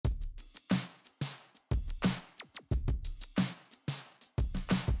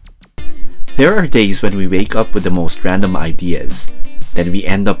There are days when we wake up with the most random ideas. Then we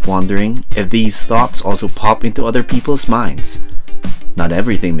end up wondering if these thoughts also pop into other people's minds. Not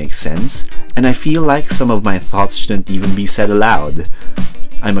everything makes sense, and I feel like some of my thoughts shouldn't even be said aloud.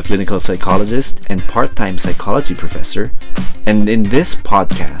 I'm a clinical psychologist and part-time psychology professor, and in this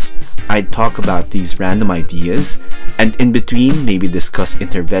podcast, I talk about these random ideas and in between maybe discuss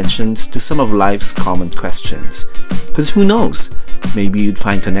interventions to some of life's common questions. Because who knows, maybe you'd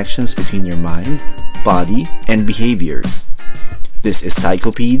find connections between your mind, body, and behaviors. This is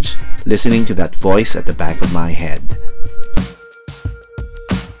Psychopage, listening to that voice at the back of my head.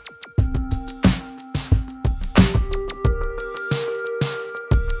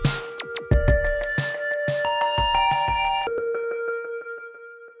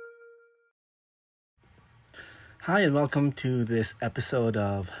 Hi, and welcome to this episode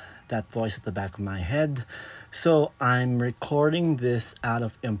of That Voice at the Back of My Head. So, I'm recording this out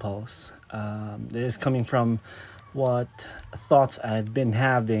of impulse. This is coming from what thoughts I've been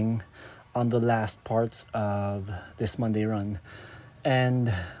having on the last parts of this Monday run.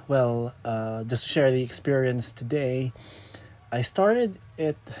 And, just to share the experience today, I started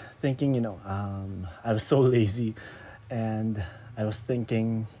it thinking, I was so lazy and I was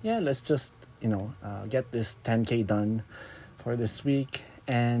thinking, let's just get this 10K done for this week.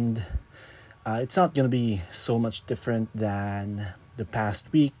 And it's not going to be so much different than the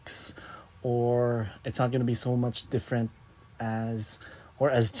past weeks, or it's not going to be so much different as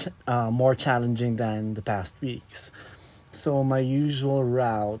more challenging than the past weeks. So my usual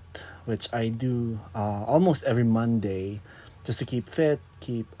route, which I do almost every Monday, just to keep fit,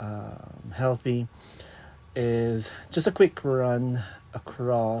 keep healthy, is just a quick run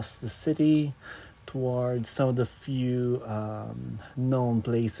across the city towards some of the few known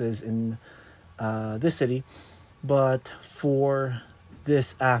places in this city. But for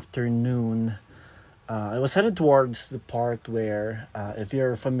this afternoon, I was headed towards the part where, if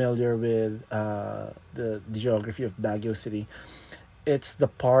you're familiar with the geography of Baguio City, it's the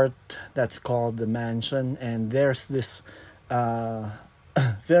part that's called the Mansion, and there's this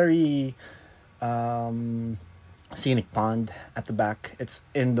very scenic pond at the back. It's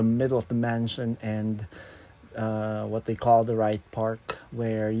in the middle of the mansion, and what they call the Ride Park,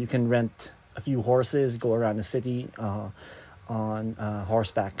 where you can rent a few horses, go around the city on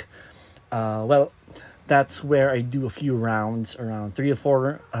horseback. That's where I do a few rounds, around 3 or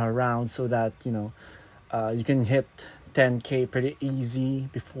 4 rounds, so that you can hit 10K pretty easy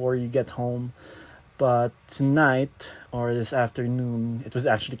before you get home. But tonight, or this afternoon, it was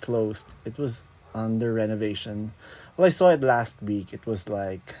actually closed. It was under renovation. Well, I saw it last week. It was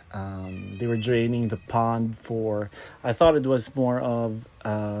like they were draining the pond I thought it was more of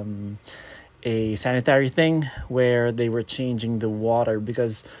a sanitary thing where they were changing the water,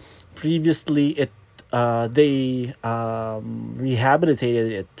 because previously they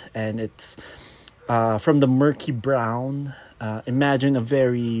rehabilitated it, and it's from the murky brown. Imagine a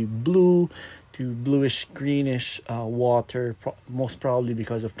very blue to bluish greenish water, most probably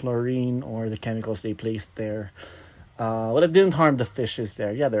because of chlorine or the chemicals they placed there. It didn't harm the fishes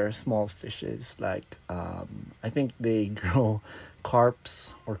there. Yeah, there are small fishes, like I think they grow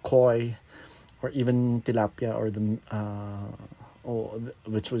carps or koi or even tilapia,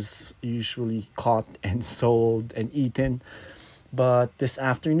 which was usually caught and sold and eaten. But this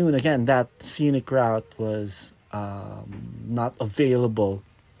afternoon, again, that scenic route was not available.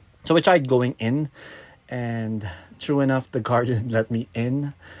 So I tried going in, and true enough, the guard didn't let me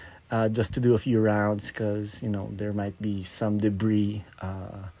in just to do a few rounds, because, there might be some debris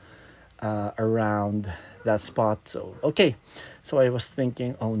around that spot. So I was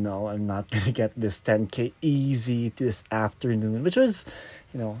thinking, oh no, I'm not going to get this 10K easy this afternoon, which was,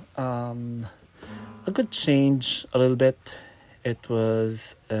 a good change a little bit. It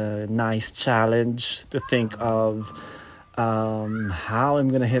was a nice challenge to think of how I'm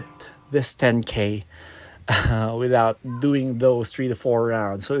gonna hit this 10K without doing those 3 to 4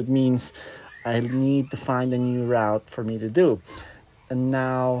 rounds. So it means I need to find a new route for me to do. And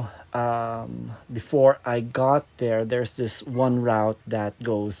now, before I got there, there's this one route that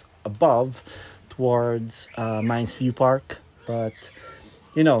goes above towards Mines View Park. But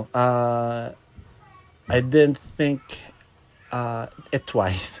I didn't think it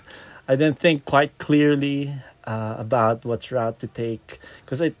twice. I didn't think quite clearly about what route to take,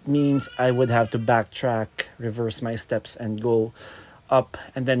 because it means I would have to backtrack, reverse my steps, and go up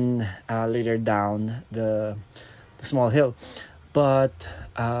and then later down the small hill. But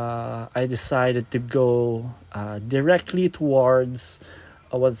I decided to go directly towards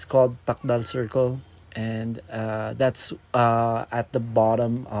what's called Pakdal Circle, and that's at the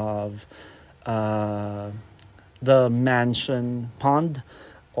bottom of uh, the mansion pond,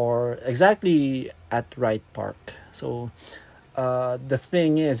 or exactly at Wright Park. So the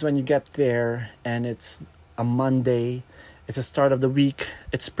thing is, when you get there and it's a Monday, it's the start of the week,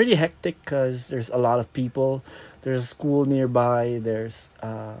 it's pretty hectic because there's a lot of people. There's a school nearby. There's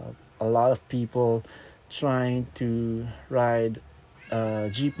a lot of people trying to ride a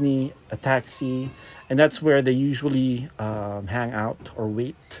jeepney, a taxi, and that's where they usually hang out or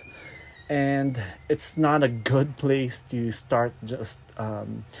wait. And it's not a good place to start just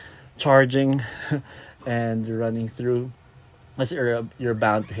charging and running through, as you're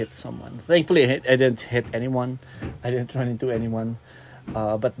bound to hit someone. Thankfully, I didn't hit anyone. I didn't run into anyone.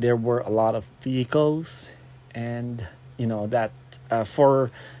 But there were a lot of vehicles, and that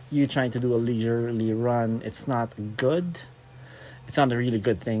for you trying to do a leisurely run, it's not good. It's not a really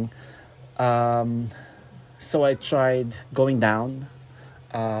good thing. Um, so I tried going down,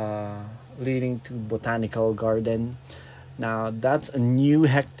 uh, leading to Botanical Garden. Now that's a new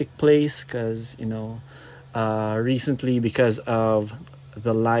hectic place because recently, because of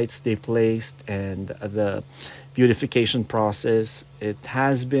the lights they placed and the beautification process, it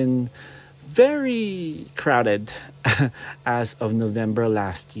has been very crowded as of November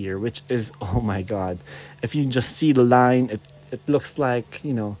last year, which is, oh my god. If you just see the line, it looks like,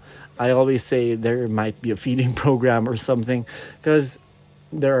 I always say there might be a feeding program or something, because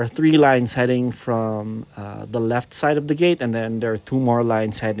there are three lines heading from the left side of the gate, and then there are two more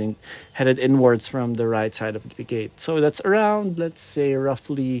lines headed inwards from the right side of the gate. So that's around, let's say,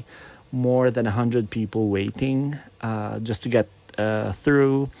 roughly more than 100 people waiting just to get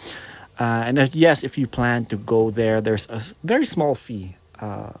through. And yes, if you plan to go there, there's a very small fee.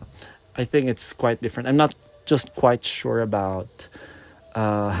 I think it's quite different. I'm not just quite sure about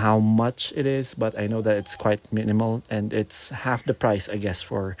how much it is, but I know that it's quite minimal, and it's half the price, I guess,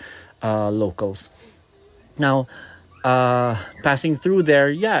 for locals. Now, passing through there,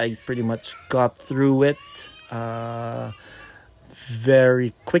 yeah, I pretty much got through it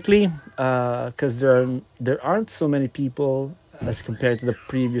very quickly because there aren't so many people as compared to the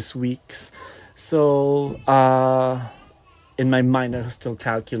previous weeks. So in my mind, I was still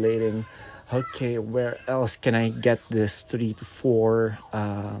calculating, okay, where else can I get this 3 to 4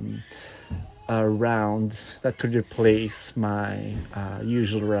 rounds that could replace my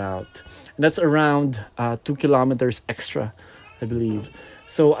usual route? And that's around 2 kilometers extra, I believe.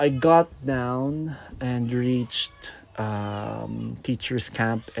 So I got down and reached Teachers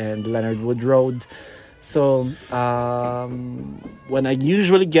Camp and Leonard Wood Road. So when I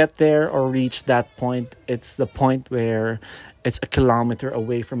usually get there or reach that point, it's the point where it's a kilometer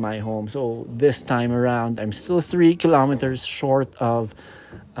away from my home. So this time around, I'm still 3 kilometers short of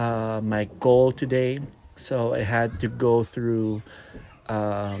my goal today. So I had to go through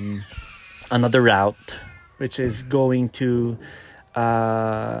another route, which is going to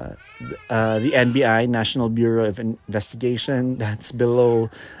the NBI, National Bureau of Investigation. That's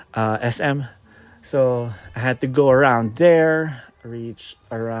below SM. So I had to go around there, reach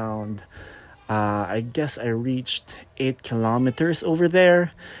around, I guess I reached 8 kilometers over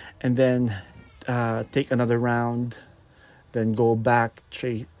there, and then take another round, then go back,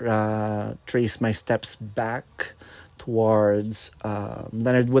 trace my steps back towards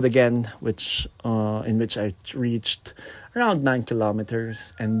Leonard Wood again, which in which I reached around 9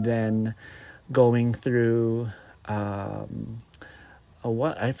 kilometers, and then going through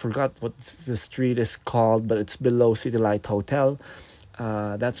what I forgot what the street is called, but it's below City Light Hotel.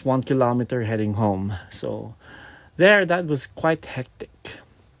 That's 1 kilometer heading home. So that was quite hectic.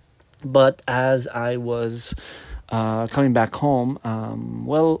 But as I was coming back home,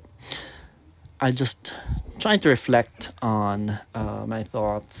 I just tried to reflect on my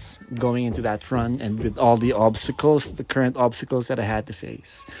thoughts going into that run, and with all the current obstacles that I had to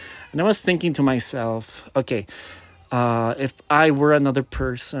face. And I was thinking to myself, okay, if I were another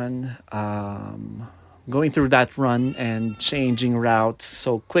person going through that run and changing routes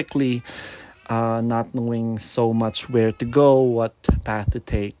so quickly, not knowing so much where to go, what path to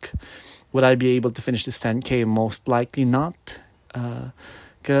take, would I be able to finish this 10K? Most likely not.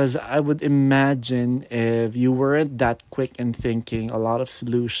 Because I would imagine if you weren't that quick in thinking a lot of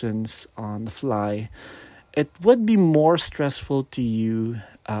solutions on the fly, it would be more stressful to you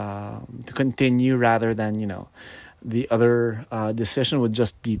to continue rather than, the other decision would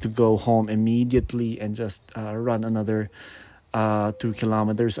just be to go home immediately and just run another 2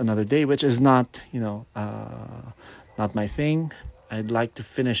 kilometers another day, which is not, not my thing. I'd like to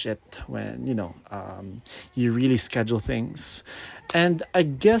finish it when, you really schedule things. And I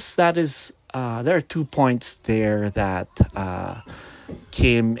guess that is, there are 2 points there that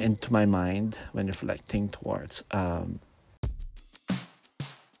came into my mind when reflecting towards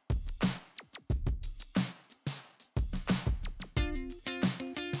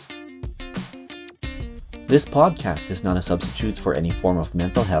This podcast is not a substitute for any form of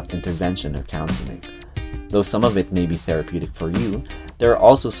mental health intervention or counseling. Though some of it may be therapeutic for you, there are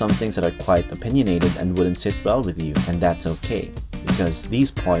also some things that are quite opinionated and wouldn't sit well with you, and that's okay, because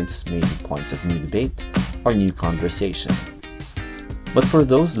these points may be points of new debate or new conversation. But for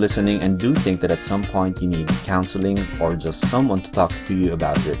those listening and do think that at some point you need counseling or just someone to talk to you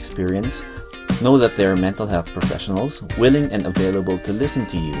about your experience, know that there are mental health professionals willing and available to listen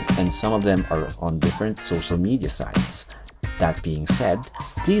to you, and some of them are on different social media sites. That being said,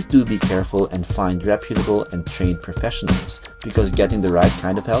 please do be careful and find reputable and trained professionals, because getting the right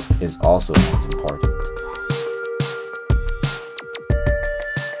kind of help is also as important.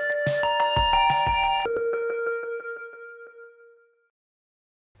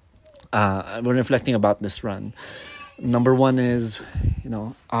 When reflecting about this run, number one is,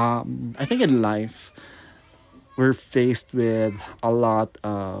 I think in life, we're faced with a lot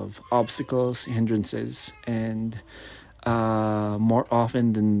of obstacles, hindrances, and more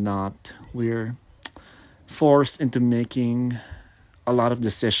often than not, we're forced into making a lot of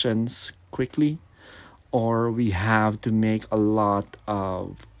decisions quickly, or we have to make a lot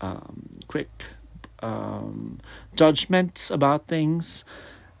of quick judgments about things,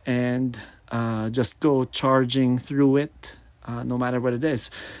 and just go charging through it, no matter what it is.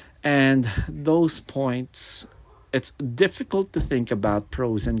 And those points, it's difficult to think about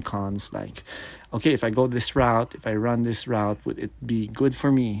pros and cons. Like, okay, if I go this route, if I run this route, would it be good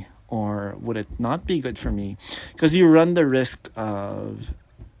for me? Or would it not be good for me? Because you run the risk of,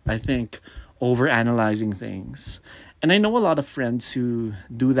 I think, over-analyzing things. And I know a lot of friends who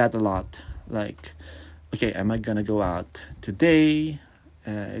do that a lot. Like, okay, am I going to go out today?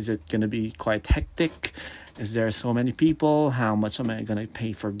 Is it going to be quite hectic? Is there so many people? How much am I going to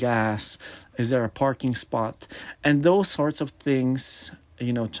pay for gas? Is there a parking spot? And those sorts of things,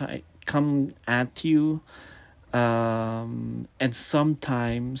 come at you, and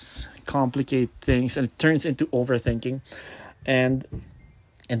sometimes complicate things, and it turns into overthinking. And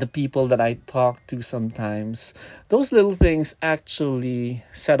the people that I talk to sometimes, those little things actually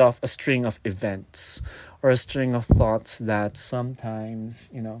set off a string of events or a string of thoughts that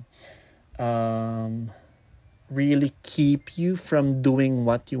sometimes, really keep you from doing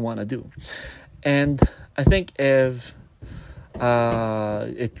what you want to do. And I think if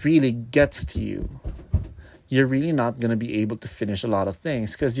it really gets to you, you're really not going to be able to finish a lot of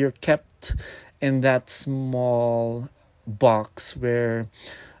things, because you're kept in that small box where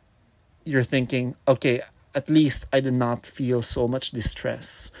you're thinking, okay, at least I did not feel so much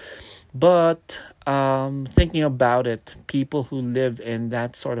distress. But thinking about it, people who live in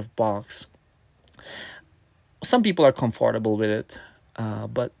that sort of box, some people are comfortable with it,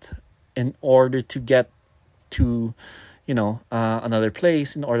 but in order to get to, another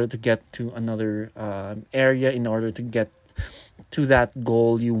place, in order to get to another area, in order to get to that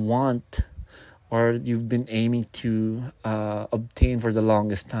goal you want or you've been aiming to obtain for the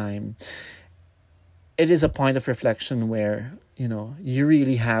longest time, it is a point of reflection where, you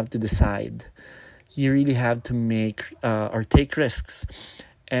really have to decide. You really have to make or take risks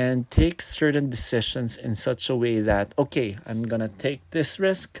and take certain decisions in such a way that, okay, I'm going to take this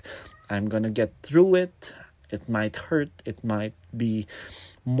risk. I'm going to get through it. It might hurt. It might be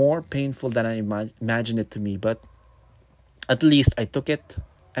more painful than I imagine it to me, but at least I took it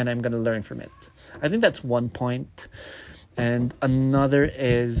and I'm going to learn from it. I think that's one point. And another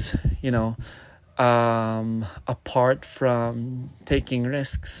is, apart from taking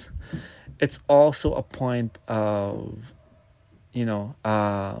risks, it's also a point of, when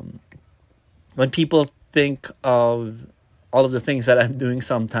people think of all of the things that I'm doing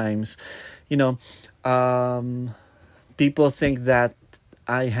sometimes, people think that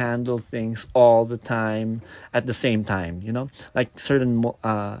I handle things all the time at the same time, like certain,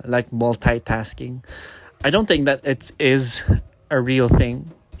 like multitasking. I don't think that it is a real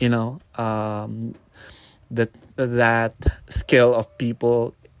thing, that skill of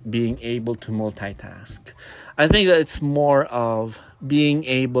people being able to multitask. I think that it's more of being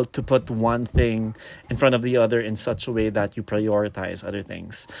able to put one thing in front of the other in such a way that you prioritize other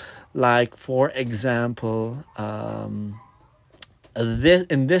things. Like, for example,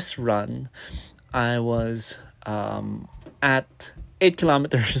 in this run, I was at 8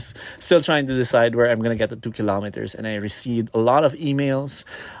 kilometers, still trying to decide where I'm going to get the 2 kilometers. And I received a lot of emails.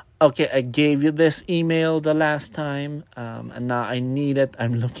 Okay, I gave you this email the last time, and now I need it.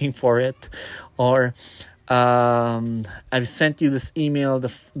 I'm looking for it. Or I've sent you this email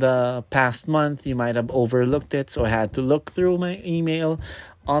the past month. You might have overlooked it, so I had to look through my email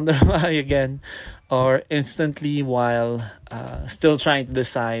on the fly again, or instantly while still trying to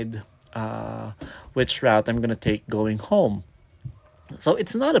decide which route I'm gonna take going home. So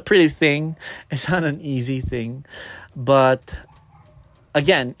it's not a pretty thing. It's not an easy thing, but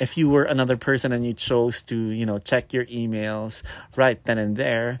again, if you were another person and you chose to, check your emails right then and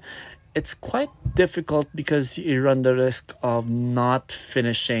there, it's quite difficult because you run the risk of not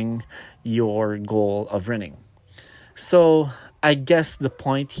finishing your goal of running. So I guess the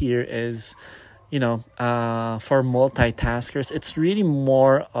point here is, for multitaskers, it's really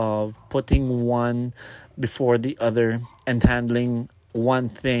more of putting one before the other and handling one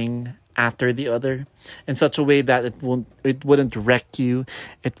thing after the other in such a way that it wouldn't wreck you,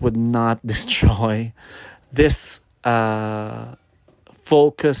 it would not destroy this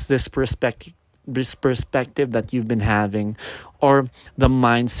focus, this perspective that you've been having, or the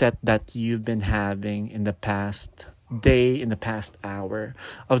mindset that you've been having in the past day, in the past hour,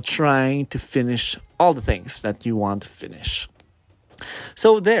 of trying to finish all the things that you want to finish.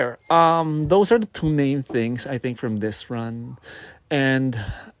 So there, those are the two main things I think from this run. And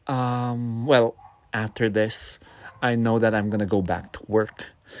well, after this, I know that I'm gonna go back to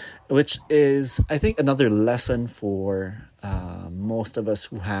work, which is, I think, another lesson for most of us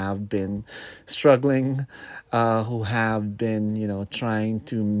who have been struggling, who have been, trying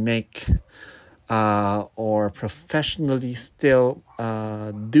to make or professionally still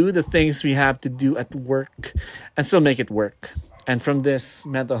do the things we have to do at work and still make it work. And from this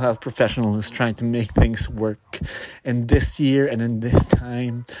mental health professional who's trying to make things work in this year and in this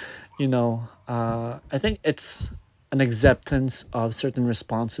time, I think it's an acceptance of certain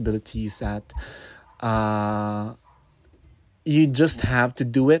responsibilities that you just have to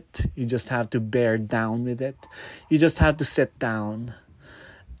do it. You just have to bear down with it. You just have to sit down.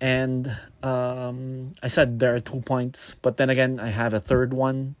 And I said there are 2 points, but then again, I have a third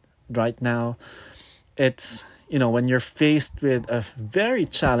one right now. It's, when you're faced with a very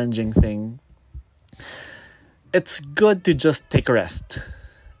challenging thing, it's good to just take a rest.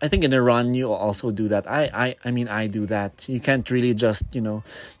 I think in a run, you also do that. I do that. You can't really just,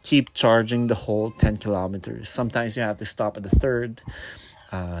 keep charging the whole 10 kilometers. Sometimes you have to stop at the third,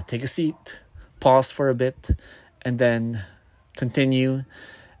 take a seat, pause for a bit, and then continue,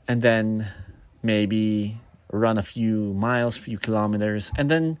 and then maybe run a few miles, few kilometers,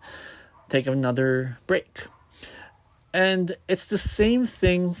 and then take another break. And it's the same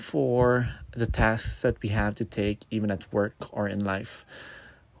thing for the tasks that we have to take even at work or in life.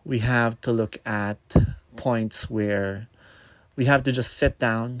 We have to look at points where we have to just sit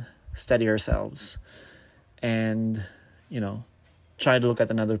down, steady ourselves, and, try to look at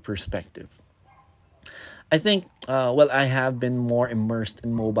another perspective. I think, I have been more immersed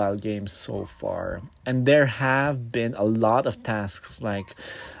in mobile games so far, and there have been a lot of tasks like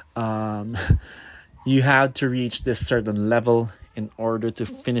you have to reach this certain level in order to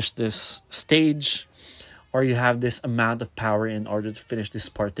finish this stage, or you have this amount of power in order to finish this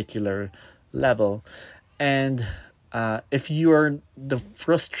particular level. And if you are the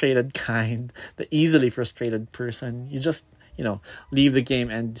frustrated kind, the easily frustrated person, you just, leave the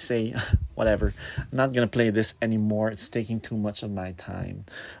game and say, whatever, I'm not going to play this anymore. It's taking too much of my time.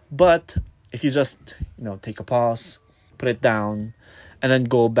 But if you just, take a pause, put it down, and then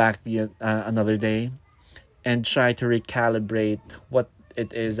go back another day and try to recalibrate what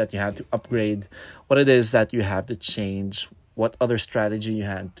it is that you have to upgrade, what it is that you have to change, what other strategy you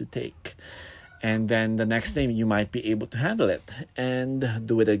had to take. And then the next day you might be able to handle it and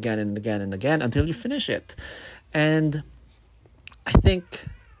do it again and again and again until you finish it. And I think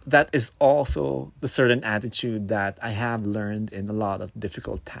that is also the certain attitude that I have learned in a lot of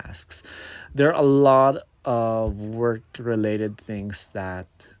difficult tasks. There are a lot of work-related things that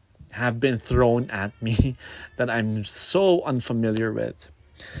have been thrown at me that I'm so unfamiliar with.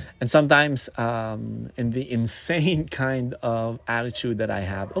 And sometimes in the insane kind of attitude that I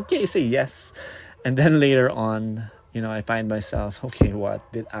have, okay, say yes. And then later on, I find myself, okay,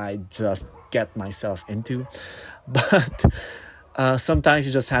 what did I just get myself into? But sometimes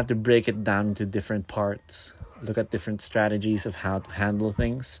you just have to break it down into different parts. Look at different strategies of how to handle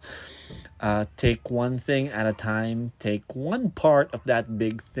things. Take one thing at a time. Take one part of that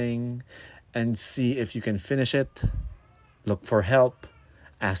big thing and see if you can finish it. Look for help.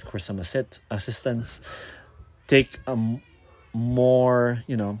 Ask for some assistance. Take a more,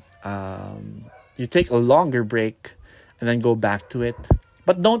 you take a longer break and then go back to it.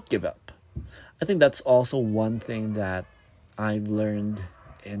 But don't give up. I think that's also one thing that I've learned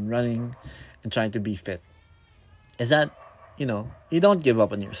in running and trying to be fit is that, you don't give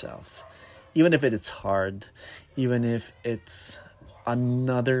up on yourself. Even if it's hard, even if it's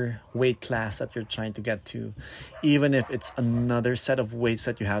another weight class that you're trying to get to, even if it's another set of weights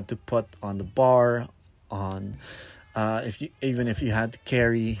that you have to put on the bar, on if you had to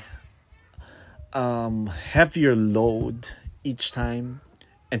carry heavier load each time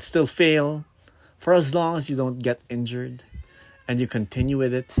and still fail, for as long as you don't get injured and you continue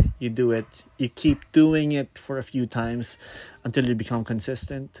with it, you do it, you keep doing it for a few times until you become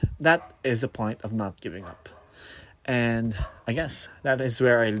consistent, that is a point of not giving up. And I guess that is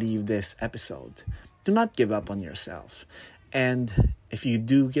where I leave this episode. Do not give up on yourself. And if you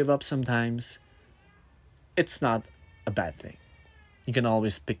do give up sometimes, it's not a bad thing. You can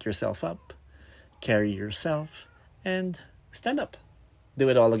always pick yourself up, carry yourself, and stand up. Do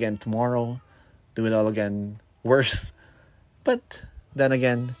it all again tomorrow. Do it all again worse. But then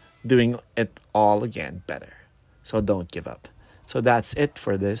again, doing it all again better. So don't give up. So that's it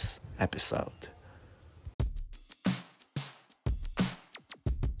for this episode.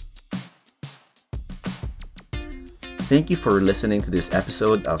 Thank you for listening to this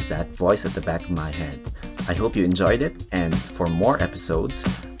episode of That Voice at the Back of My Head. I hope you enjoyed it, and for more episodes,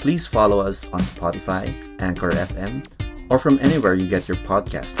 please follow us on Spotify, Anchor FM, or from anywhere you get your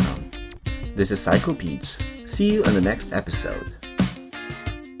podcast from. This is Psycho Peach. See you on the next episode.